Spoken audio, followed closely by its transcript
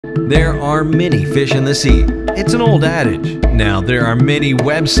There are many fish in the sea. It's an old adage. Now, there are many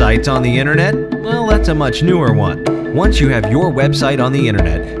websites on the internet. Well, that's a much newer one. Once you have your website on the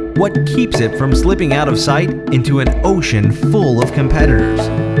internet, what keeps it from slipping out of sight into an ocean full of competitors?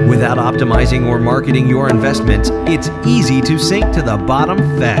 Without optimizing or marketing your investments, it's easy to sink to the bottom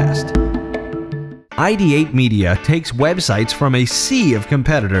fast. Ideate Media takes websites from a sea of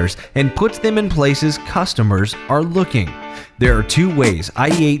competitors and puts them in places customers are looking. There are two ways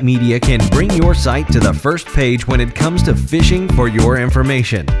Ideate Media can bring your site to the first page when it comes to fishing for your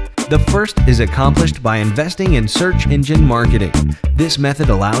information. The first is accomplished by investing in search engine marketing. This method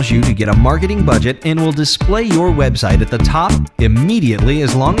allows you to get a marketing budget and will display your website at the top immediately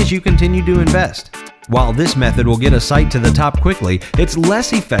as long as you continue to invest. While this method will get a site to the top quickly, it's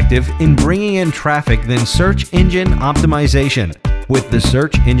less effective in bringing in traffic than search engine optimization. With the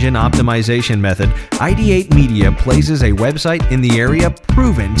search engine optimization method, Ideate Media places a website in the area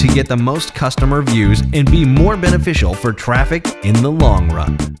proven to get the most customer views and be more beneficial for traffic in the long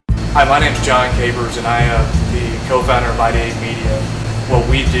run. Hi, my name is John Capers and I am the co-founder of Ideate Media. What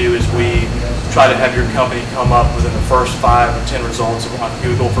we do is we try to have your company come up within the first 5 or 10 results on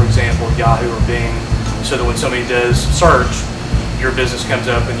Google, for example, Yahoo or Bing, so that when somebody does search, your business comes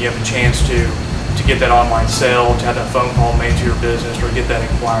up and you have a chance to get that online sale, to have that phone call made to your business, or get that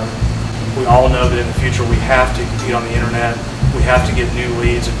inquiry. We all know that in the future we have to compete on the internet. We have to get new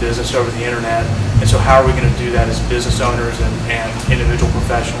leads and business over the internet. And so how are we going to do that as business owners and individual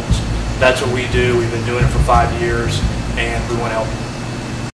professionals? That's what we do. We've been doing it for 5 years and we want to help you.